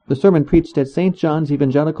The sermon preached at St. John's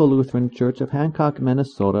Evangelical Lutheran Church of Hancock,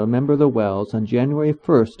 Minnesota, member of the WELS, on January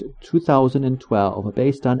 1st, 2012,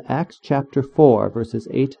 based on Acts chapter 4, verses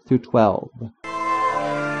 8 through 12.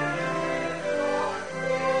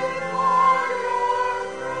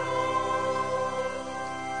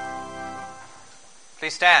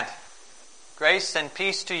 Please stand. Grace and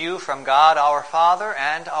peace to you from God our Father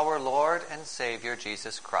and our Lord and Savior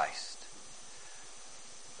Jesus Christ.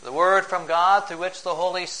 The Word from God through which the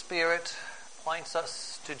Holy Spirit points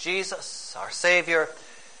us to Jesus, our Savior,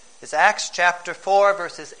 is Acts chapter 4,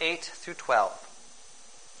 verses 8 through 12.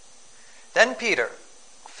 Then Peter,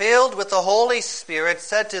 filled with the Holy Spirit,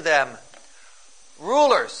 said to them,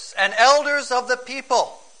 "Rulers and elders of the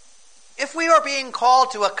people, if we are being called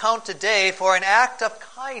to account today for an act of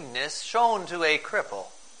kindness shown to a cripple,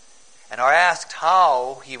 and are asked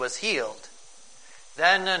how he was healed,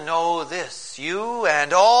 then know this, you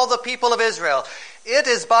and all the people of Israel, it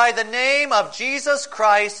is by the name of Jesus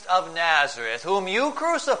Christ of Nazareth, whom you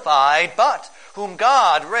crucified, but whom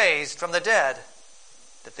God raised from the dead,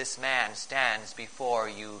 that this man stands before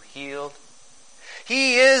you healed.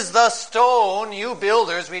 He is the stone you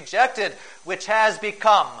builders rejected, which has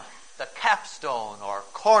become the capstone or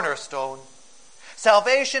cornerstone.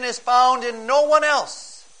 Salvation is found in no one else,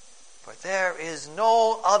 for there is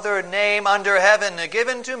no other name under heaven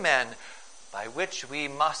given to men by which we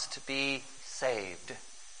must be saved."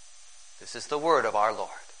 This is the word of our Lord.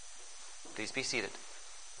 Please be seated.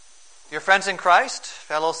 Dear friends in Christ,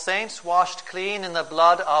 fellow saints, washed clean in the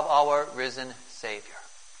blood of our risen Savior.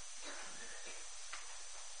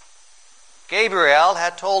 Gabriel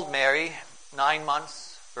had told Mary 9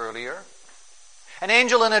 months earlier. An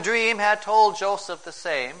angel in a dream had told Joseph the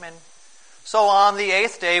same, and so on the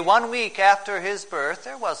 8th day, 1 week after his birth,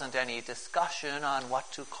 there wasn't any discussion on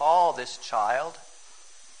what to call this child.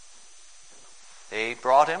 They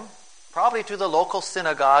brought him probably to the local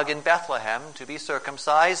synagogue in Bethlehem to be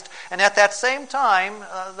circumcised, and at that same time,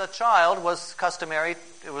 it was customary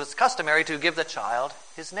to give the child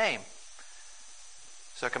his name.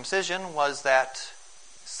 Circumcision was that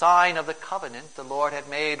sign of the covenant the Lord had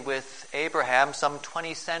made with Abraham some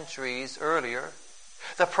 20 centuries earlier.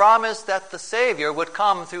 The promise that the Savior would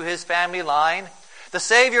come through his family line, the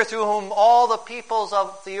Savior through whom all the peoples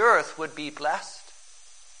of the earth would be blessed.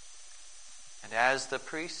 And as the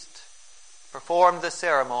priest performed the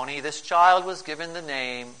ceremony, this child was given the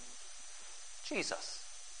name Jesus.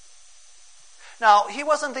 Now, he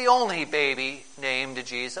wasn't the only baby named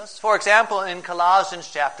Jesus. For example, in Colossians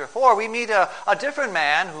chapter 4, we meet a different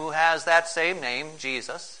man who has that same name,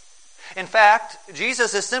 Jesus. In fact,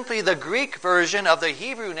 Jesus is simply the Greek version of the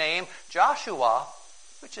Hebrew name Joshua,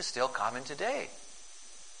 which is still common today.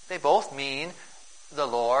 They both mean the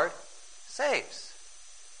Lord saves.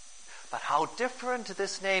 But how different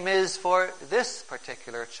this name is for this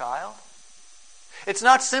particular child. It's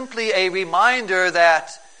not simply a reminder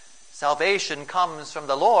that salvation comes from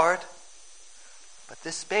the Lord, but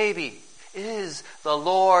this baby is the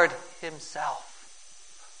Lord himself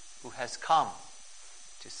who has come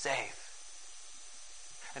to save.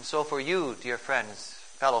 And so for you, dear friends,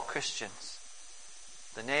 fellow Christians,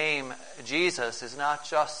 the name Jesus is not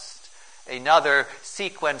just another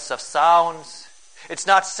sequence of sounds. It's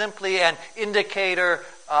not simply an indicator,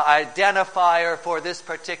 identifier for this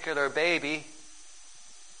particular baby.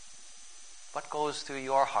 What goes through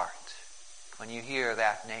your heart when you hear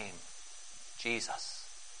that name, Jesus?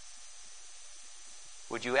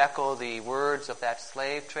 Would you echo the words of that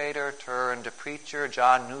slave trader turned preacher,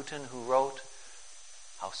 John Newton, who wrote,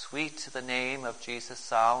 "How sweet the name of Jesus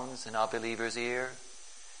sounds in a believer's ear.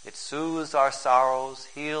 It soothes our sorrows,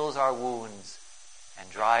 heals our wounds,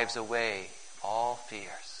 and drives away all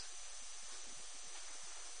fears."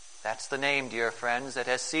 That's the name, dear friends, that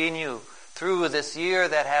has seen you through this year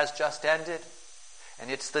that has just ended.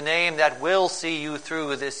 And it's the name that will see you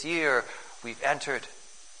through this year we've entered.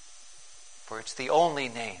 For it's the only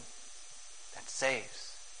name that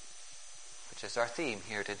saves, which is our theme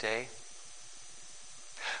here today.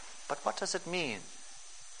 But what does it mean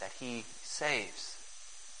that he saves?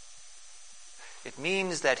 It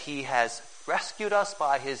means that he has rescued us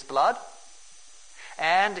by his blood,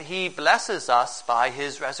 and he blesses us by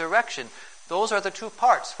his resurrection. Those are the two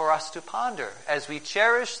parts for us to ponder as we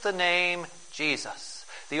cherish the name Jesus,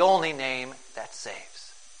 the only name that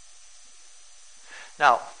saves.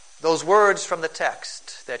 Now, those words from the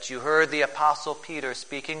text that you heard the Apostle Peter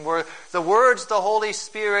speaking were the words the Holy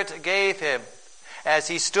Spirit gave him as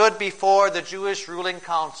he stood before the Jewish ruling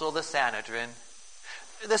council, the Sanhedrin.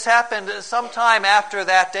 This happened sometime after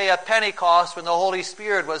that day of Pentecost when the Holy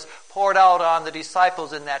Spirit was poured out on the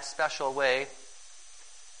disciples in that special way.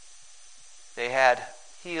 They had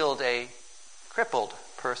healed a crippled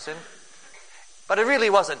person. But it really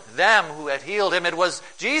wasn't them who had healed him. It was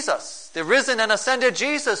Jesus, the risen and ascended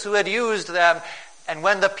Jesus, who had used them. And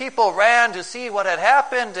when the people ran to see what had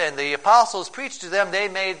happened and the apostles preached to them, they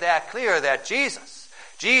made that clear that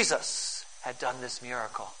Jesus had done this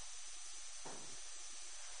miracle.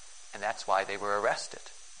 And that's why they were arrested.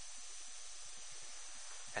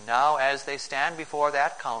 And now as they stand before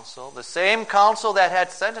that council, the same council that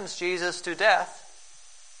had sentenced Jesus to death,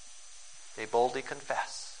 they boldly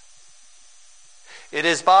confess. It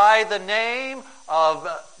is by the name of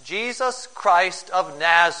Jesus Christ of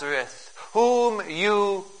Nazareth, whom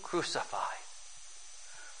you crucified.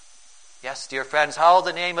 Yes, dear friends, how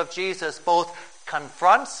the name of Jesus both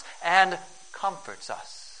confronts and comforts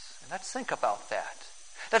us. And let's think about that.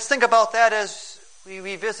 Let's think about that as we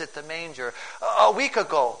revisit the manger. A week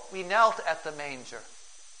ago, we knelt at the manger.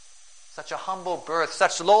 Such a humble birth,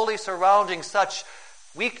 such lowly surroundings, such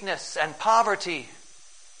weakness and poverty.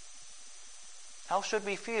 How should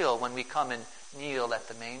we feel when we come and kneel at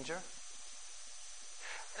the manger?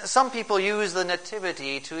 Some people use the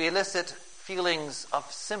nativity to elicit feelings of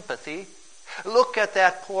sympathy. Look at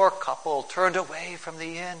that poor couple turned away from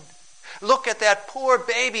the inn. Look at that poor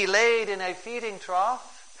baby laid in a feeding trough.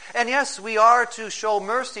 And yes, we are to show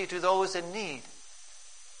mercy to those in need.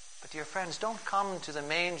 But dear friends, don't come to the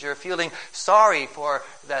manger feeling sorry for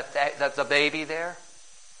the baby there.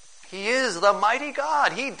 He is the mighty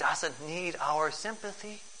God. He doesn't need our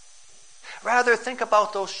sympathy. Rather, think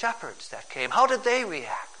about those shepherds that came. How did they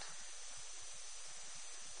react?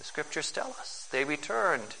 The scriptures tell us they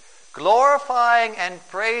returned, glorifying and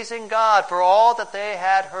praising God for all that they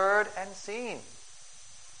had heard and seen.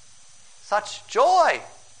 Such joy.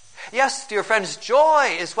 Yes, dear friends,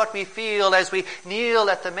 joy is what we feel as we kneel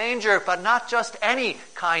at the manger, but not just any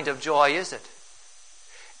kind of joy, is it?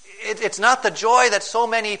 It's not the joy that so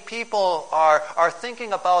many people are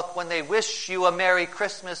thinking about when they wish you a Merry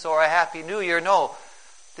Christmas or a Happy New Year. No,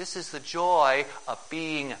 this is the joy of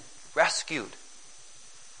being rescued.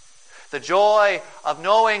 The joy of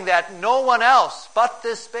knowing that no one else but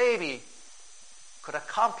this baby could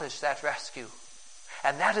accomplish that rescue.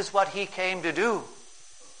 And that is what he came to do.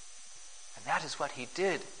 And that is what he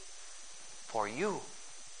did for you.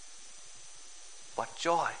 What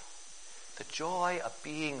joy. The joy of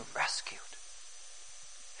being rescued.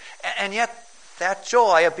 And yet, that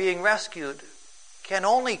joy of being rescued can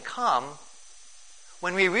only come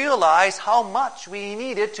when we realize how much we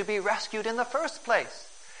needed to be rescued in the first place.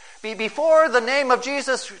 Before the name of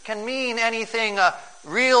Jesus can mean anything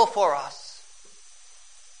real for us,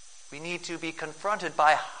 we need to be confronted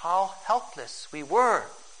by how helpless we were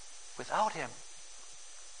without him.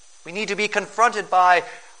 We need to be confronted by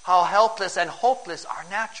how helpless and hopeless our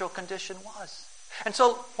natural condition was. And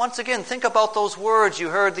so, once again, think about those words you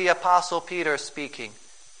heard the Apostle Peter speaking.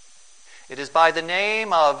 It is by the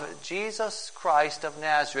name of Jesus Christ of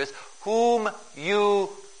Nazareth, whom you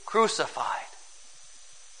crucified.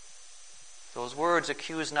 Those words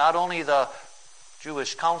accuse not only the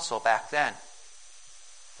Jewish council back then,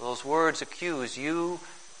 those words accuse you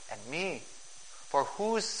and me, for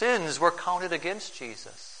whose sins were counted against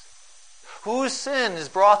Jesus. Whose sins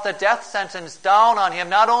brought the death sentence down on him,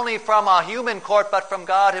 not only from a human court, but from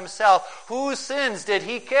God himself? Whose sins did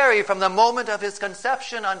he carry from the moment of his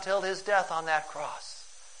conception until his death on that cross?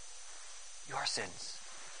 Your sins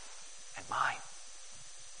and mine.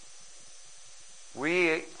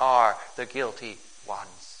 We are the guilty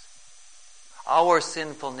ones. Our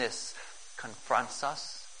sinfulness confronts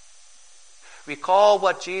us. Recall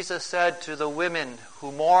what Jesus said to the women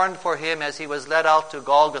who mourned for him as he was led out to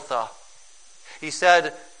Golgotha. He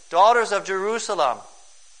said, "Daughters of Jerusalem,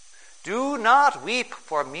 do not weep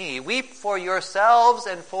for me. Weep for yourselves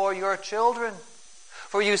and for your children.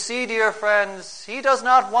 For you see, dear friends, he does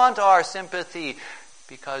not want our sympathy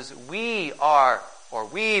because we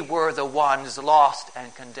were the ones lost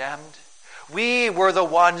and condemned. We were the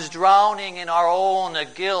ones drowning in our own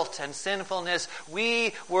guilt and sinfulness.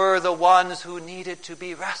 We were the ones who needed to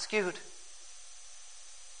be rescued."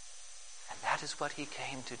 And that is what he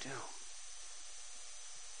came to do.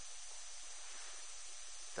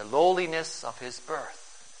 The lowliness of his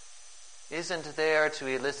birth isn't there to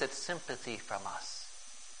elicit sympathy from us.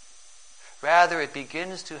 Rather, it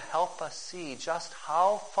begins to help us see just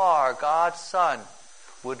how far God's Son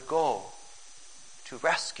would go to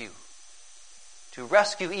rescue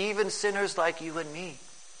even sinners like you and me.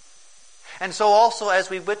 And so also as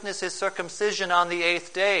we witness his circumcision on the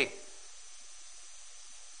 8th day,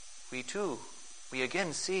 we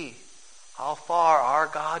again see how far our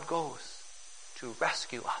God goes to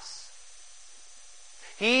rescue us.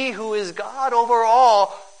 He who is God over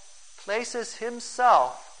all places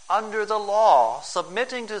himself under the law,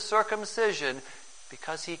 submitting to circumcision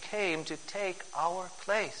because he came to take our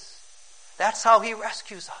place. That's how he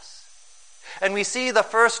rescues us. And we see the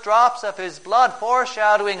first drops of his blood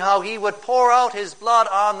foreshadowing how he would pour out his blood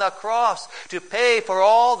on the cross to pay for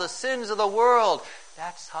all the sins of the world.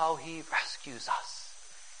 That's how he rescues us.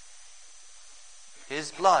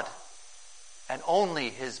 His blood, and only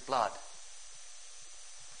his blood,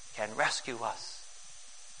 can rescue us.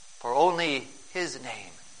 For only his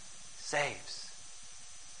name saves.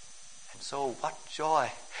 And so what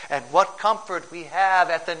joy and what comfort we have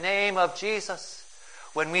at the name of Jesus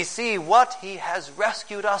when we see what he has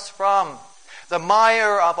rescued us from. The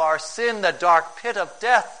mire of our sin, the dark pit of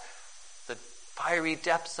death, the fiery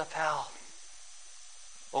depths of hell.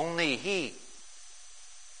 Only he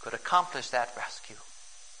could accomplish that rescue.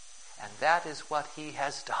 And that is what he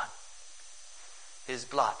has done. His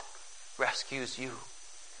blood rescues you.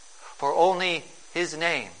 For only his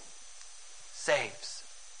name saves.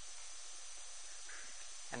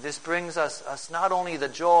 And this brings us not only the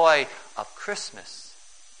joy of Christmas,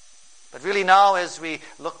 but really now as we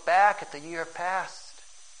look back at the year past,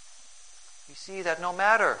 we see that no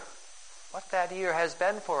matter what that year has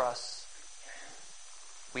been for us,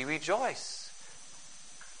 we rejoice.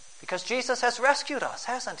 Because Jesus has rescued us,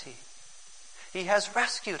 hasn't he? He has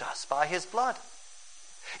rescued us by his blood.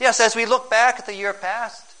 Yes, as we look back at the year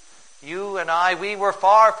past, you and I, we were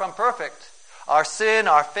far from perfect. Our sin,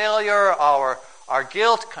 our failure, our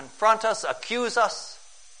guilt confront us, accuse us.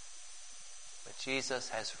 But Jesus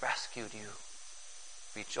has rescued you.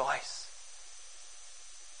 Rejoice.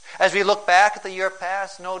 As we look back at the year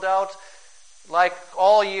past, no doubt, like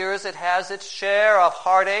all years, it has its share of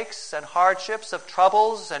heartaches and hardships, of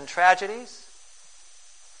troubles and tragedies.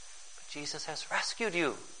 But Jesus has rescued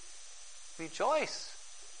you. Rejoice.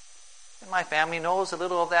 And my family knows a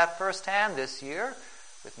little of that firsthand this year,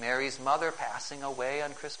 with Mary's mother passing away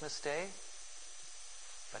on Christmas Day.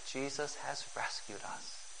 But Jesus has rescued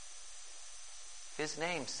us. His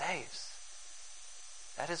name saves.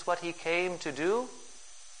 That is what he came to do,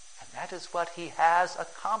 and that is what he has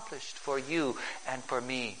accomplished for you and for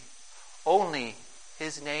me. Only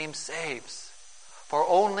his name saves, for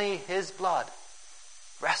only his blood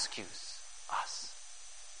rescues us.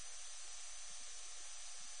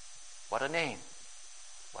 What a name.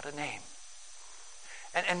 What a name.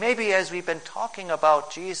 And maybe as we've been talking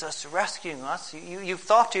about Jesus rescuing us, you've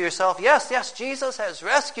thought to yourself, yes, Jesus has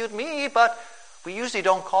rescued me, but we usually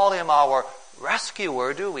don't call him our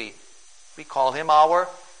rescuer, do we? We call him our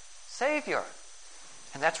Savior.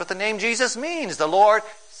 And that's what the name Jesus means. The Lord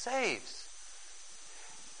saves.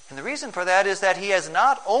 And the reason for that is that he has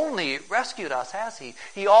not only rescued us, has he?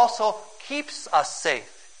 He also keeps us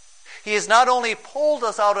safe. He has not only pulled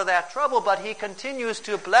us out of that trouble, but he continues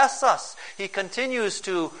to bless us. He continues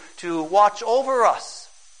to watch over us.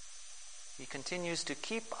 He continues to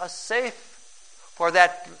keep us safe for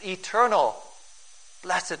that eternal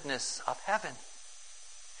blessedness of heaven.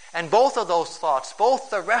 And both of those thoughts, both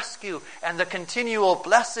the rescue and the continual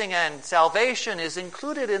blessing and salvation, is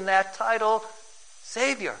included in that title,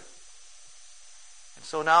 Savior. And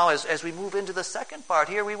so now as we move into the second part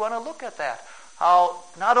here, we want to look at that. How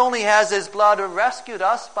not only has his blood rescued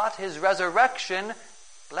us, but his resurrection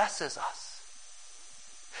blesses us.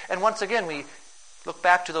 And once again, we look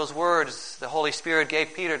back to those words the Holy Spirit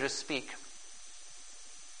gave Peter to speak.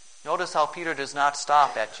 Notice how Peter does not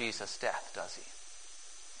stop at Jesus' death, does he?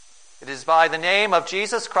 It is by the name of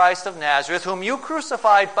Jesus Christ of Nazareth, whom you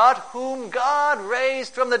crucified, but whom God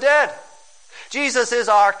raised from the dead. Jesus is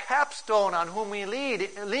our capstone on whom we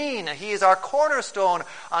lean. He is our cornerstone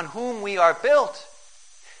on whom we are built.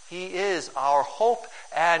 He is our hope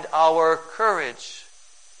and our courage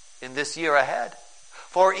in this year ahead.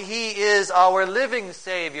 For he is our living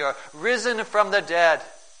Savior, risen from the dead.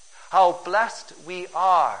 How blessed we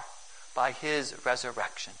are by his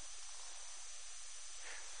resurrection.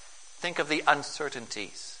 Think of the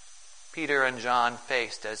uncertainties Peter and John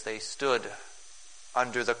faced as they stood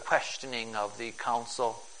under the questioning of the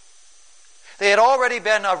council. They had already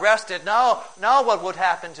been arrested. Now what would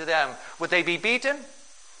happen to them? Would they be beaten,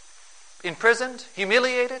 imprisoned,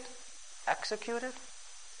 humiliated, executed?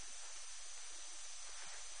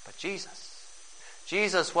 But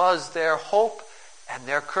Jesus was their hope and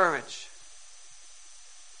their courage.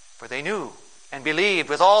 For they knew and believed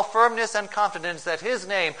with all firmness and confidence that his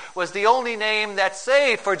name was the only name that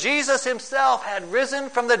saved. For Jesus himself had risen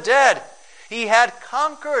from the dead. He had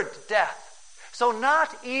conquered death. So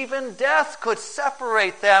not even death could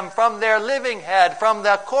separate them from their living head, from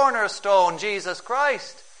the cornerstone, Jesus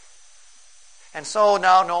Christ. And so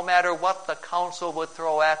now, no matter what the council would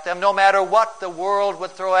throw at them, no matter what the world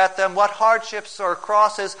would throw at them, what hardships or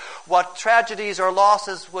crosses, what tragedies or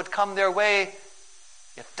losses would come their way,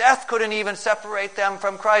 if death couldn't even separate them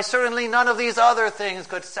from Christ, certainly none of these other things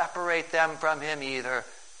could separate them from Him either.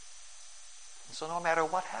 And so no matter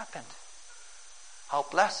what happened, how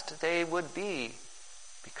blessed they would be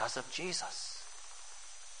because of Jesus.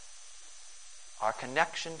 Our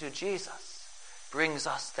connection to Jesus brings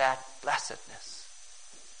us that blessedness.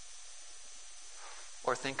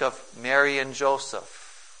 Or think of Mary and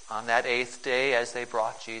Joseph on that 8th day as they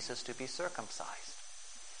brought Jesus to be circumcised.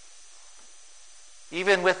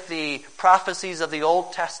 Even with the prophecies of the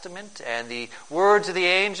Old Testament and the words of the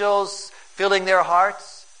angels filling their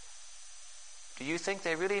hearts, do you think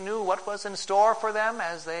they really knew what was in store for them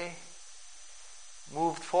as they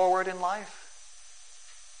moved forward in life?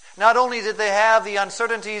 Not only did they have the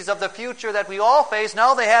uncertainties of the future that we all face,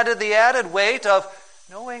 now they had the added weight of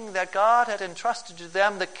knowing that God had entrusted to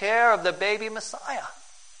them the care of the baby Messiah.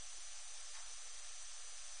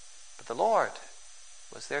 But the Lord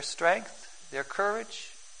was their strength, their courage,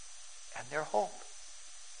 and their hope.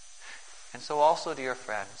 And so also, dear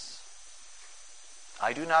friends,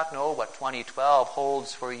 I do not know what 2012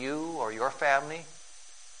 holds for you or your family,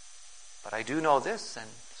 but I do know this, and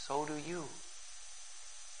so do you.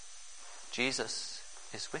 Jesus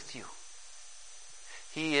is with you.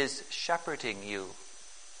 He is shepherding you,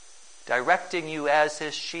 directing you as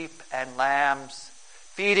His sheep and lambs,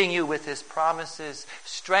 feeding you with His promises,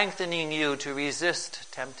 strengthening you to resist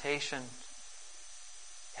temptation.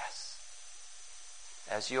 Yes,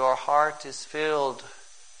 as your heart is filled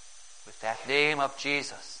with that name of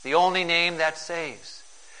Jesus, the only name that saves,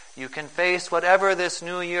 you can face whatever this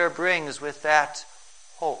new year brings with that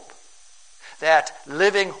hope, that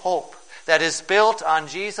living hope, that is built on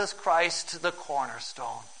Jesus Christ, the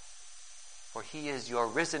cornerstone. For He is your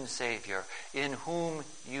risen Savior, in whom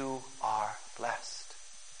you are blessed.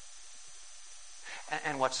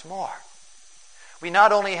 And what's more, we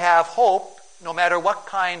not only have hope, no matter what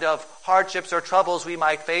kind of hardships or troubles we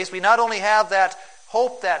might face, we not only have that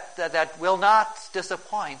hope that will not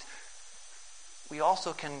disappoint, we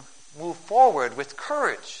also can move forward with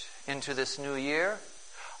courage into this new year.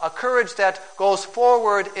 A courage that goes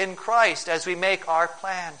forward in Christ as we make our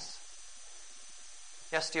plans.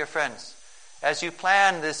 Yes, dear friends, as you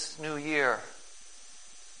plan this new year,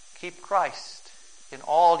 keep Christ in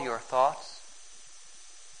all your thoughts.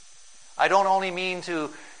 I don't only mean to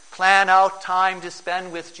plan out time to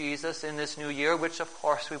spend with Jesus in this new year, which of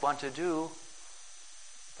course we want to do,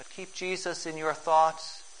 but keep Jesus in your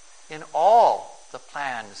thoughts in all the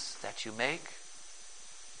plans that you make.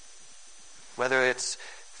 Whether it's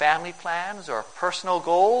family plans or personal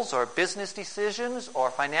goals or business decisions or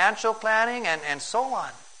financial planning and so on.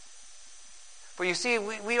 For you see,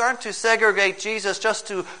 we aren't to segregate Jesus just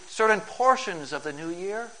to certain portions of the new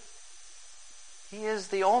year. He is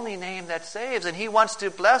the only name that saves, and He wants to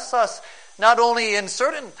bless us not only in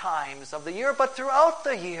certain times of the year, but throughout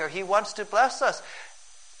the year. He wants to bless us.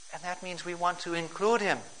 And that means we want to include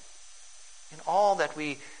Him in all that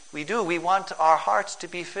we do. We want our hearts to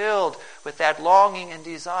be filled with that longing and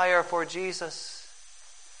desire for Jesus,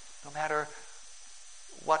 no matter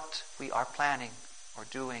what we are planning or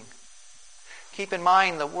doing. Keep in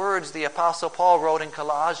mind the words the Apostle Paul wrote in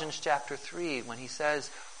Colossians chapter 3 when he says,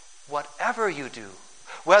 "Whatever you do,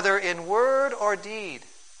 whether in word or deed,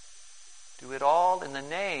 do it all in the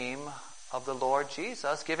name of the Lord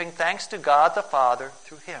Jesus, giving thanks to God the Father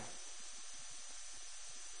through Him."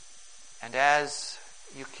 And as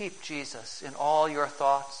you keep Jesus in all your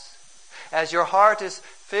thoughts, as your heart is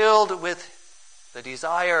filled with the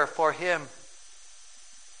desire for Him,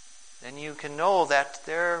 then you can know that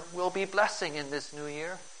there will be blessing in this new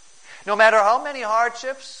year. No matter how many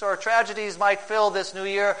hardships or tragedies might fill this new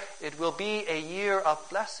year, it will be a year of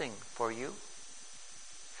blessing for you.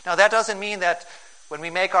 Now that doesn't mean that when we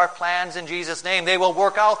make our plans in Jesus' name, they will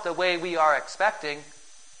work out the way we are expecting.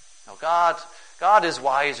 No, God is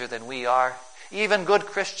wiser than we are. Even good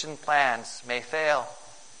Christian plans may fail.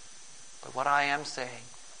 But what I am saying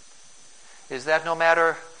is that no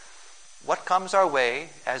matter what comes our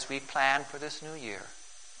way as we plan for this new year,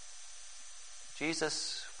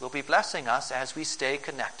 Jesus will be blessing us as we stay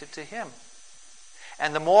connected to Him.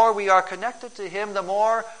 And the more we are connected to Him, the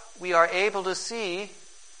more we are able to see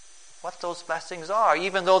what those blessings are,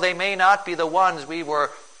 even though they may not be the ones we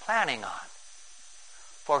were planning on.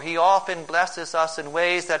 For He often blesses us in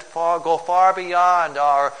ways that go far beyond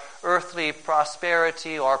our earthly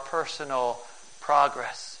prosperity or personal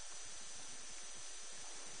progress.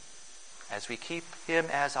 As we keep Him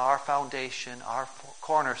as our foundation, our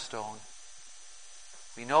cornerstone,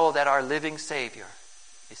 We know that our living Savior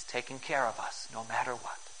is taking care of us no matter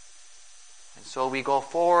what. And so we go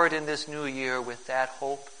forward in this new year with that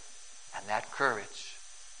hope and that courage.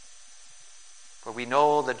 For we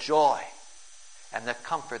know the joy and the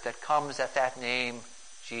comfort that comes at that name,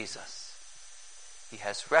 Jesus. He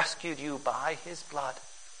has rescued you by his blood.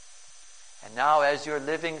 And now as your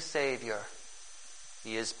living Savior,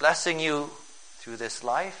 he is blessing you through this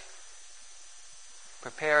life,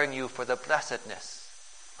 preparing you for the blessedness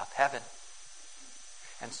of heaven.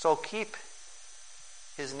 And so keep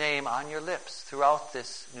his name on your lips throughout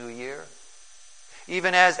this new year.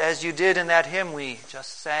 Even as you did in that hymn we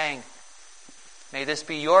just sang, may this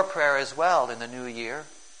be your prayer as well in the new year.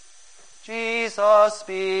 Jesus,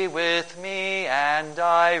 be with me and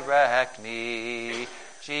direct me.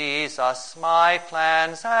 Jesus, my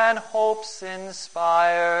plans and hopes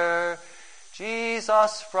inspire.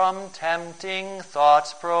 Jesus, from tempting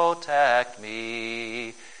thoughts protect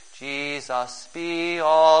me. Jesus, be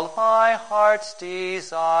all my heart's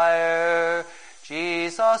desire.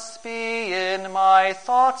 Jesus, be in my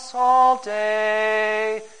thoughts all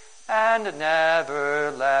day, and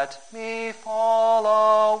never let me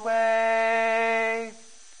fall away.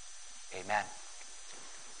 Amen.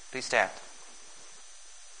 Please stand.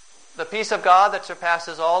 The peace of God that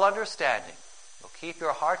surpasses all understanding will keep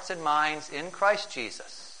your hearts and minds in Christ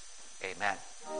Jesus. Amen.